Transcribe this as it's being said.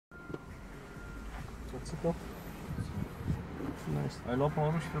motorcycle. Nice. Ai luat până la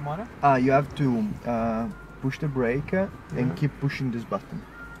urmă și filmarea? You have to push the brake and keep pushing this button.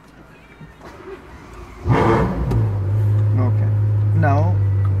 Okay. Now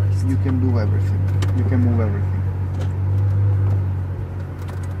you can do everything. You can move everything.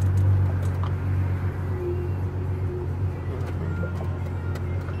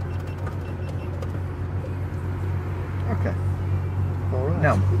 Okay. Alright.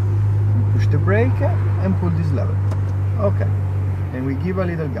 Now push the brake and pull this lever. Okay. And we give a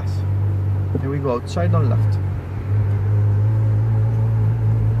little gas. And we go outside on left.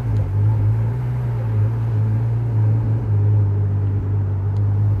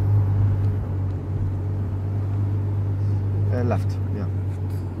 Left, yeah.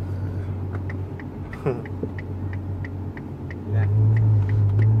 Yeah.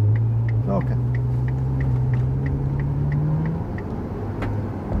 Okay.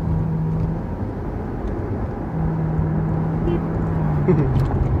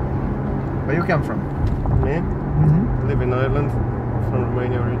 Where you come from? Me? I live in Ireland, from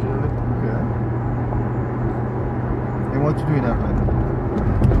Romania originally. Okay. And what do you do in Ireland?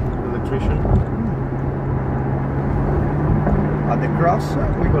 Electrician. At the cross,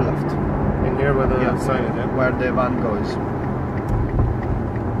 we go left. In here where the sign is, yeah? Where the van goes.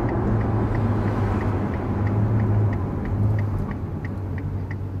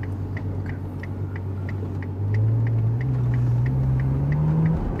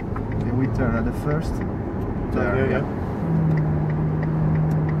 Okay, we turn at the first. There, yeah.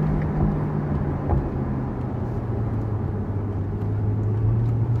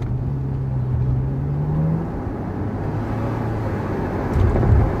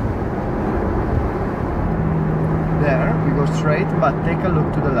 There, we go straight, but take a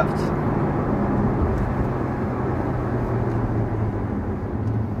look to the left.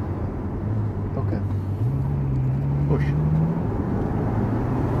 Okay. Push.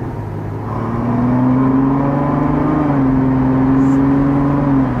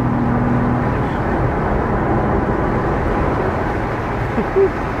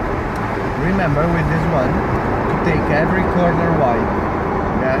 Remember with this one to take every corner wide.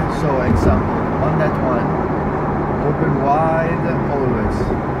 Yeah, so example, on that one, open wide always.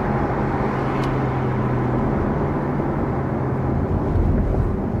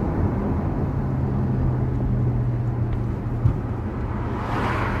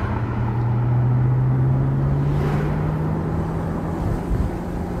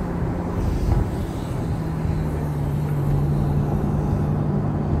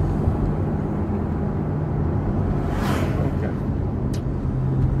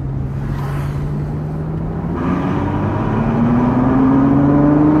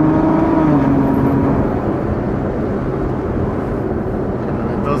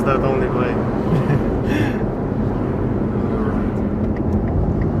 That only way.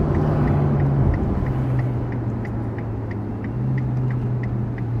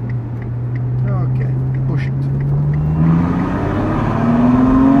 Okay, push it.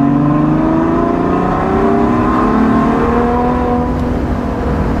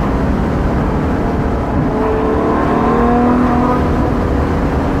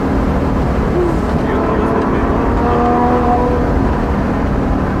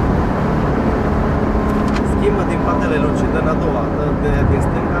 Schimbă din patele lungi, dă în a doua, dă din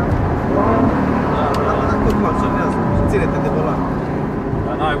stânga. Dar tot marșonează și ține-te de volan.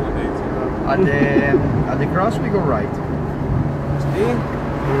 Dar n-ai unde e. At the cross we go right. Știi?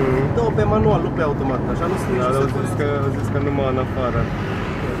 Dă-o pe manual, nu pe automat, așa nu sunt nici Dar să au zis că numai în afară.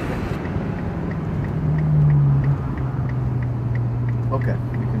 Okay,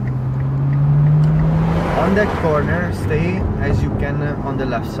 we can do. On that corner, stay as you can on the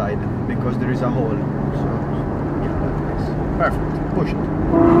left side because there is a hole. So, yeah, that is perfect. Push it.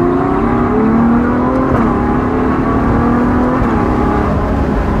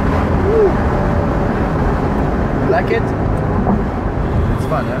 You like it? It's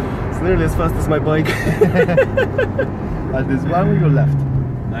fun, huh? It's nearly as fast as my bike. At this one, we go left.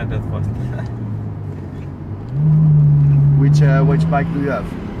 Not that fast. Which bike do you have?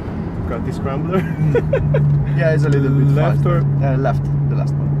 Got the scrambler. Yeah, it's a little bit Left faster. or Left, the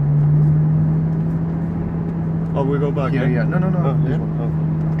last one. Oh, we go back. Here, yeah? yeah. No, Oh, this yeah? one.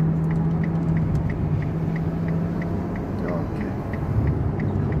 Oh. Okay.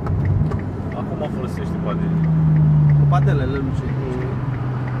 Acum folosește poate. cu patele lungi.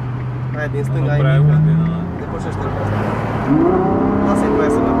 Aia din stânga e mică, depășește-l pe asta. Lasă-i pe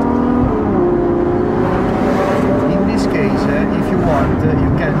aia să meargă. In this case, if you want,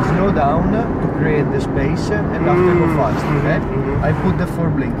 you can slow down to create the space and after go fast. Okay? I put the 4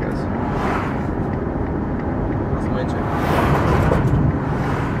 blinkers.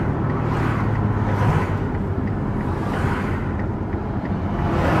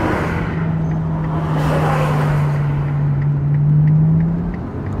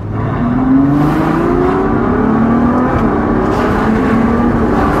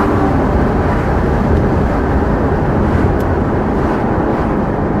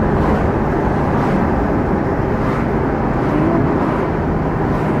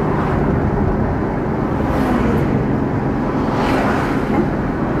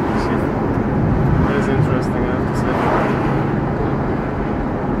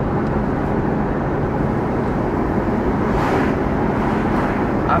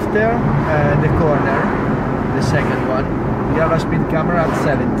 After the corner, the second one, we have a speed camera at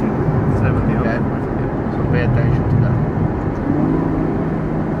 70. 70, Okay, so pay attention to that.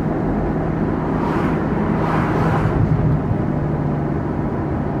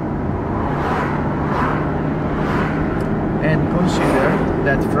 And consider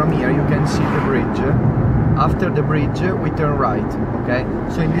that from here you can see the bridge. After the bridge we turn right, okay?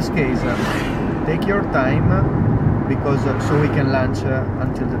 So in this case, take your time because so we can launch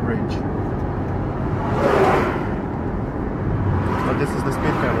until the bridge. But this is the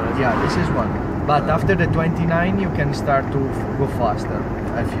speed camera. Isn't Yeah, this is one. But after the 29 you can start to go faster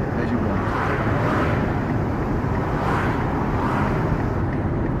as you want.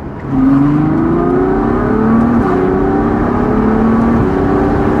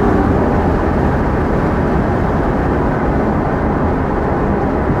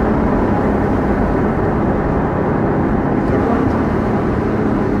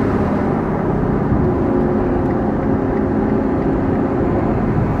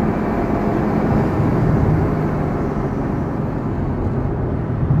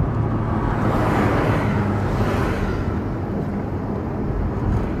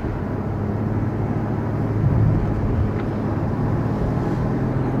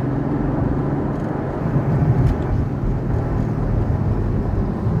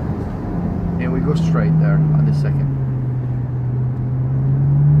 Go straight there at the second.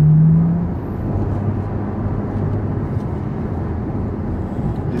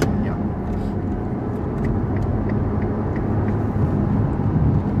 This one, yeah.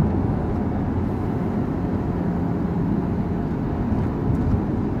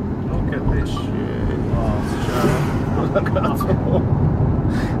 Look at this shit.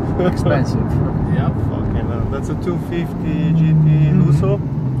 Oh, Expensive. Yeah, fucking hell. That's a 250 GT Lusso.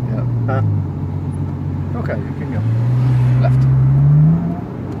 Yeah. Huh? Okay, you can go. Left.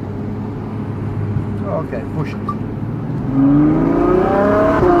 Okay, push it.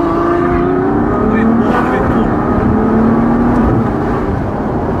 Wait more.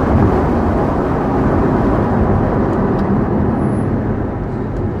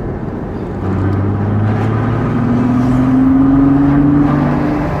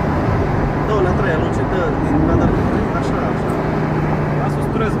 La treia nu ce dă din radar așa. Lasă-o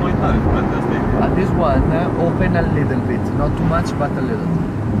străzi mai tare, frate, asta e. This one, open a little bit, not too much, but a little.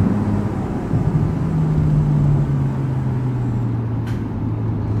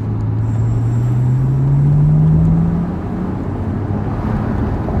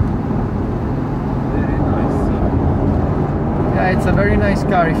 Very nice. Yeah, it's a very nice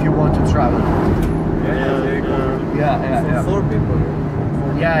car if you want to travel. Yeah, very cool. Yeah. For people.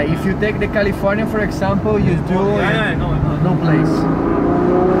 Yeah, if you take the California, for example, you do Yeah, no. no place.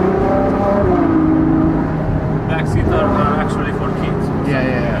 Back seats are actually for kids.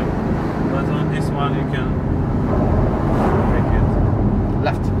 Yeah. But on this one you can take it.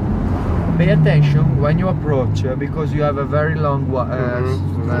 Left. Pay attention when you approach because you have a very long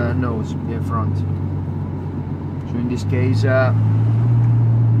nose in front. So in this case, go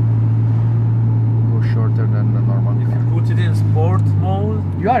shorter than the normal If car. you put it in sport mode,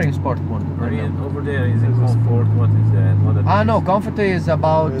 You are in sport mode right now. over there is in comfort. What is that? What No, comfort is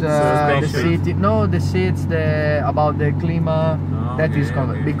about It's the suspension. seat. No, the seats. About the clima. That is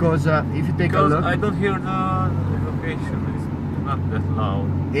comfort. okay. Because if you take Because a look, I don't hear the location. It's not that loud.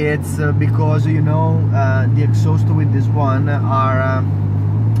 it's because you know the exhaust with this one are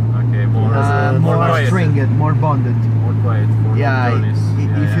Okay, more more quiet. stringed, more bonded. More quiet for Yeah, journeys.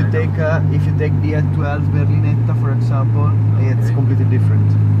 if you take the F12 Berlinetta, for example, it's Okay. completely different.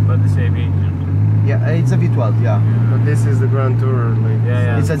 But the same engine. Yeah, it's a V12. Yeah. But this is the Grand Tour, like.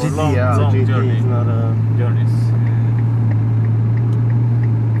 Yeah. It's a for GT, long, yeah. long GT journey. is not a. Journeys.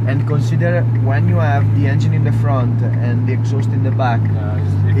 And consider when you have the engine in the front and the exhaust in the back.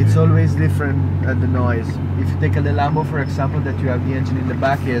 It's always different the noise. If you take the Lambo, for example, that you have the engine in the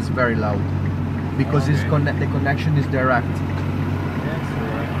back, it's very loud because Okay. the connection is direct. Yes,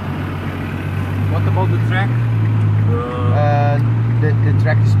 right. What about the track? The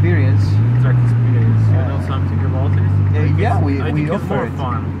track experience. Track experience. You know something about it? Yeah, I we think offer it's it.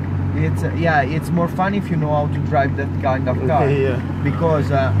 more fun. It's more fun if you know how to drive that kind of car. Yeah. Because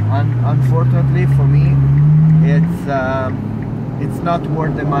unfortunately for me, it's not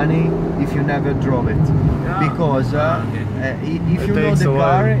worth the money if you never drove it. Yeah. Because if It you know takes the a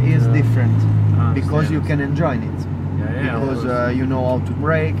car while, is yeah. different. Because understand. you can enjoy it. Yeah, of Because course. you know how to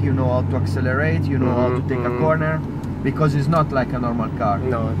brake, you know how to accelerate, you know how to take a corner. Because it's not like a normal car.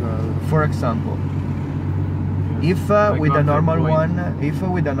 No. For example, if Like with a not normal like one, if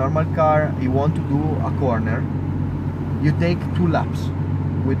with a normal car you want to do a corner, you take 2 laps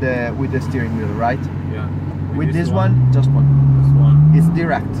with the steering wheel, right? Yeah. With this one, just one. This one. It's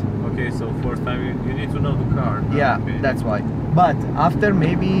direct. Okay, so first time you need to know the car. Yeah, Okay. that's why. But after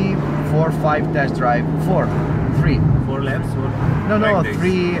maybe 4 or 5 test drive, 3. 4 laps or No, back days?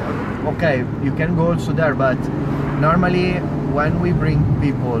 3. Okay, you can go also there, but normally when we bring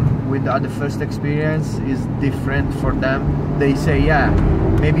people with the first experience is different for them. They say, yeah,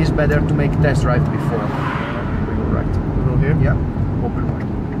 maybe it's better to make test drive before. Right. Go here? Yeah, open wide.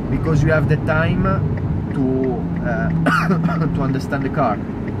 Because you have the time to to understand the car.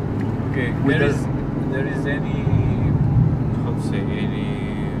 Okay, With there is any, how to say, any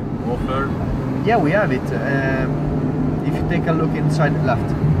offer? Yeah, we have it. If you take a look inside,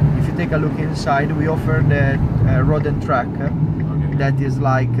 left. If you take a look inside, we offer the road and track. Okay. That is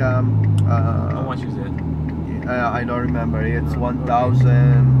like. How much is it? I don't remember. It's 1,000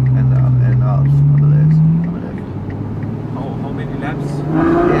 and half, I believe. How many laps?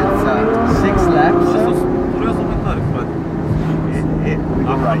 It's 6 laps. Durează mai tare, frate.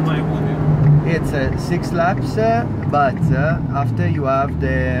 You're right. Mai bun. It's 6 laps, but after you have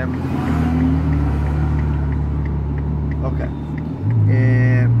the okay,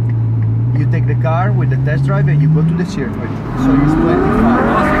 you take the car with the test drive and you go to the circuit. So it's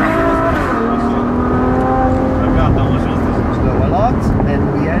 25. Slow a lot, and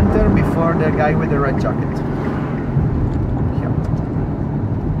we enter before the guy with the red jacket. Here.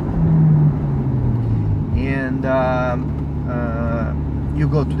 And you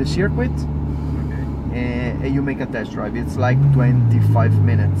go to the circuit. And you make a test drive. It's like 25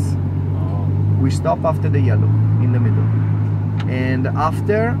 minutes. We stop after the yellow in the middle, and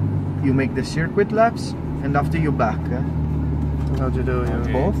after you make the circuit laps, and after you back How'd you do?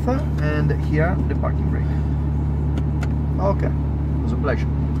 Okay. both, and here the parking brake. Okay, it was a pleasure.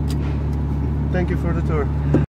 Thank you for the tour.